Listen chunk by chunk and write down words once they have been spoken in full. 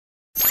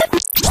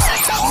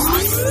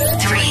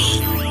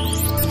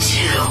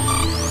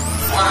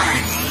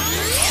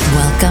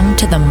Welcome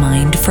to the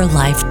Mind for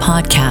Life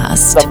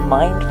podcast. The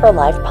Mind for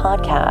Life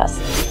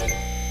podcast,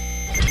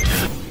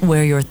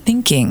 where your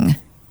thinking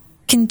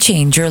can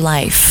change your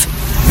life.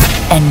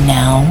 And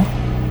now,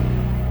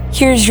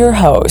 here's your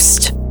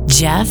host,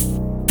 Jeff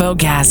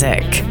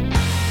Bogazic.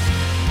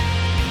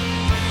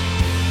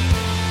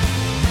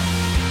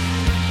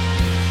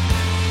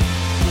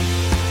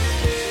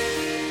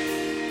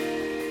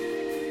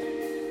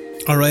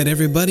 All right,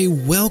 everybody,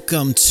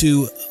 welcome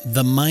to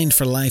the Mind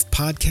for Life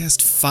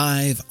podcast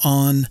 5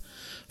 on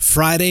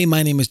Friday.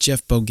 My name is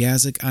Jeff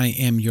Bogazic. I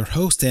am your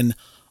host, and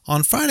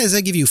on Fridays,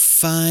 I give you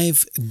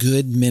 5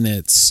 good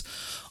minutes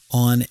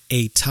on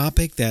a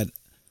topic that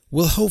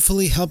will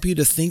hopefully help you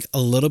to think a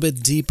little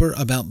bit deeper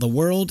about the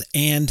world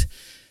and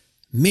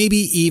maybe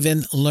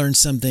even learn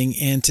something.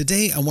 And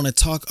today, I want to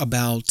talk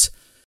about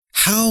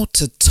how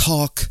to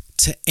talk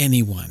to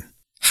anyone.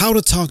 How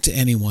to talk to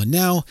anyone.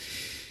 Now,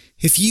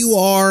 if you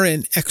are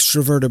an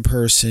extroverted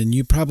person,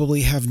 you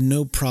probably have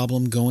no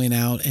problem going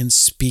out and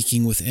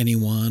speaking with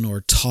anyone or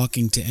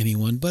talking to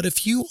anyone. But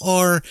if you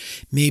are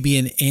maybe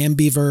an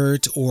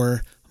ambivert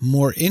or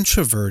more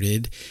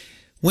introverted,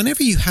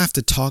 whenever you have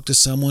to talk to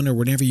someone or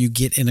whenever you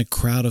get in a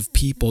crowd of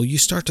people, you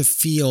start to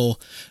feel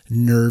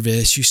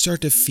nervous. You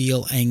start to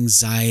feel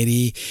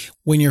anxiety.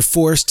 When you're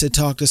forced to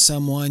talk to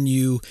someone,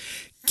 you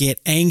get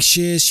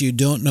anxious. You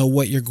don't know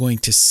what you're going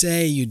to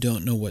say. You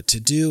don't know what to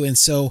do. And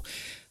so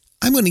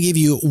I'm going to give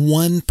you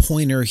one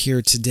pointer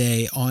here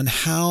today on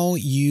how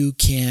you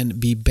can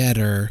be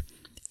better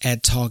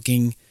at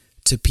talking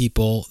to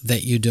people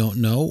that you don't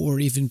know or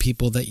even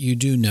people that you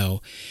do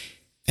know.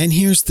 And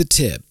here's the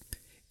tip.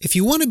 If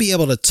you want to be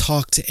able to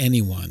talk to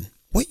anyone,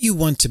 what you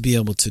want to be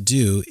able to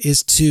do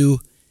is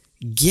to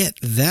get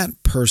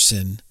that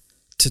person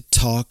to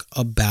talk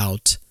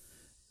about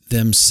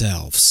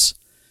themselves.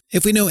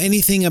 If we know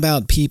anything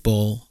about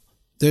people,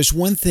 there's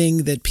one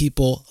thing that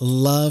people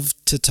love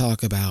to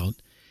talk about.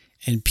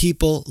 And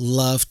people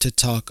love to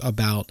talk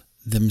about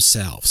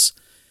themselves.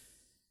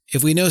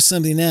 If we know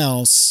something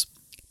else,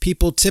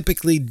 people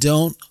typically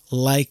don't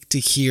like to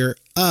hear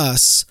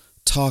us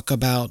talk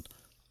about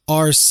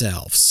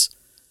ourselves.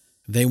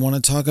 They want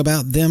to talk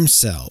about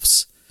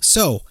themselves.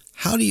 So,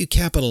 how do you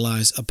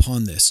capitalize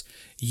upon this?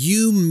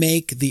 You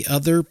make the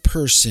other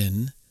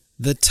person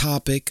the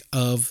topic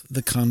of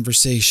the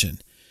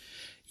conversation.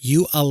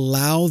 You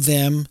allow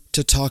them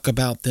to talk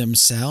about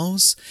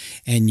themselves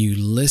and you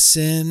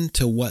listen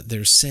to what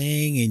they're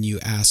saying and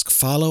you ask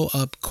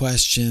follow-up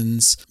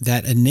questions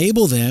that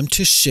enable them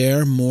to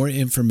share more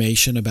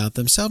information about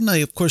themselves. Now,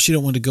 of course, you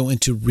don't want to go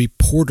into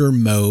reporter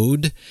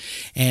mode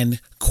and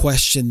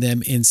question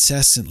them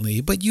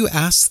incessantly, but you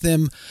ask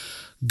them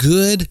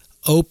good,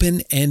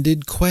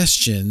 open-ended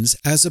questions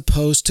as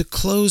opposed to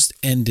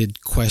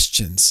closed-ended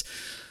questions.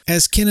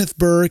 As Kenneth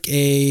Burke,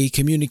 a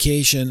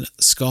communication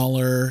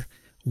scholar,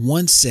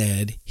 once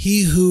said,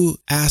 "He who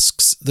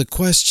asks the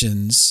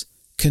questions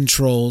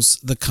controls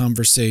the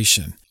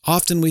conversation."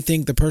 Often we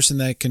think the person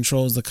that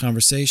controls the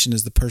conversation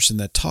is the person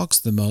that talks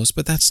the most,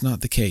 but that's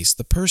not the case.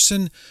 The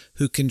person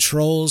who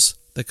controls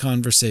the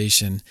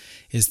conversation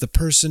is the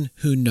person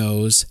who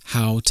knows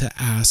how to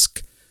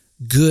ask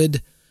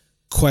good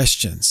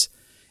questions.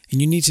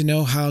 And you need to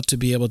know how to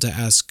be able to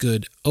ask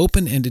good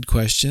open-ended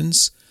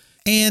questions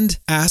and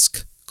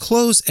ask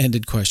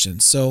close-ended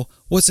questions. So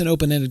what's an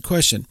open-ended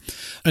question?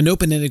 An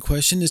open-ended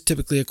question is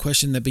typically a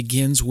question that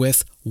begins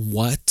with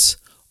what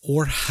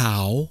or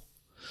how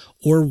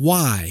or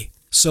why.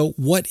 So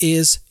what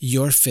is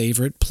your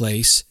favorite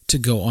place to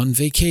go on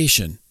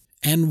vacation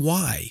and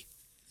why?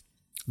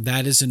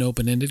 That is an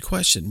open-ended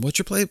question. What's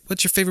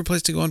your favorite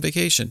place to go on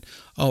vacation?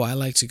 Oh, I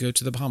like to go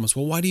to the Bahamas.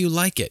 Well, why do you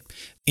like it?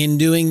 In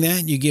doing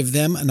that, you give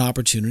them an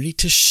opportunity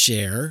to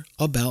share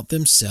about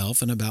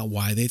themselves and about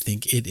why they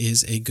think it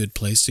is a good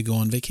place to go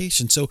on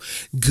vacation. So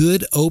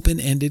good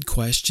open-ended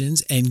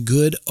questions and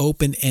good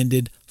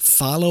open-ended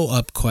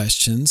follow-up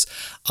questions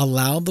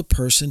allow the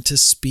person to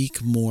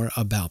speak more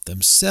about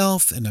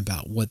themselves and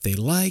about what they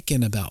like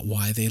and about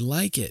why they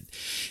like it.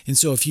 And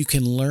so if you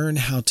can learn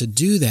how to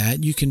do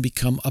that, you can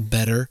become a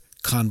better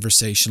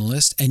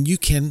conversationalist and you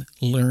can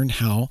learn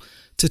how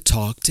to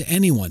talk to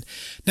anyone.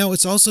 Now,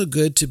 it's also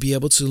good to be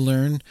able to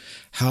learn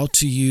how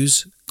to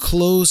use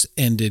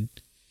close-ended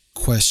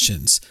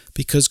questions,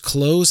 because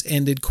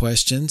close-ended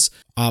questions,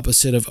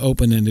 opposite of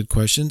open-ended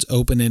questions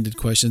open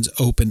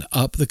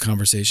up the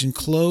conversation.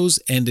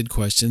 Close-ended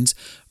questions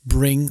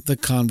bring the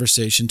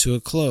conversation to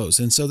a close.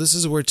 And so this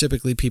is where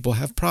typically people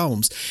have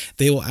problems.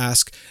 They will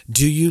ask,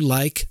 do you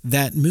like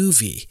that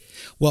movie?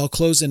 Well, a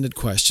closed-ended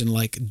question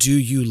like, do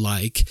you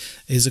like,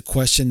 is a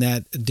question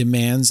that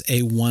demands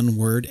a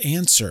one-word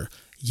answer.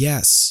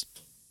 Yes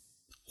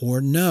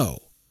or no.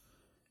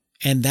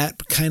 And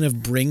that kind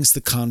of brings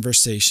the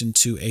conversation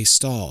to a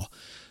stall.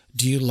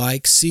 Do you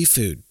like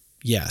seafood?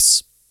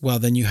 Yes. Well,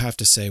 then you have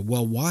to say,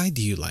 well, why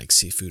do you like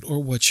seafood?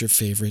 Or what's your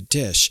favorite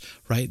dish,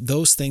 right?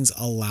 Those things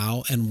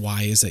allow, and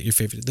why is that your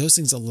favorite? Those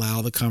things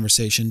allow the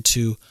conversation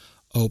to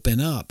open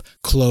up.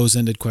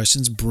 Close-ended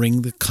questions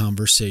bring the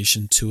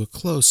conversation to a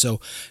close. So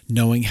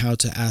knowing how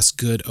to ask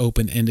good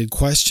open-ended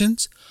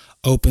questions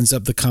opens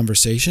up the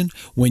conversation.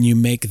 When you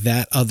make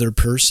that other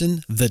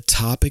person the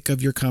topic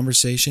of your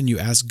conversation, you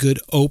ask good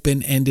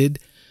open-ended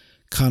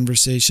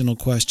conversational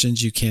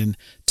questions, you can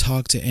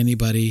talk to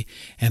anybody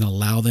and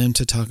allow them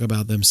to talk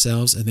about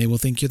themselves, and they will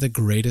think you're the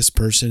greatest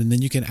person. And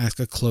then you can ask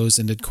a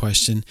closed-ended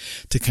question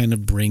to kind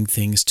of bring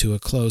things to a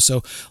close.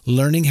 So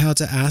learning how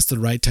to ask the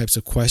right types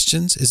of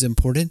questions is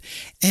important,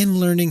 and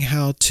learning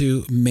how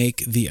to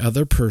make the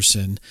other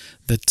person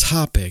the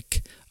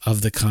topic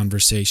of the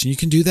conversation. You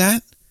can do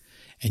that,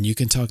 and you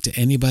can talk to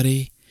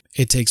anybody.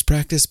 It takes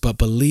practice, but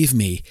believe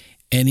me,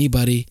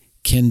 anybody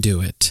can do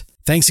it.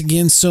 Thanks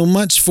again so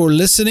much for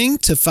listening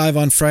to 5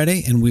 on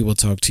Friday, and we will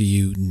talk to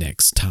you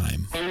next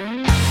time.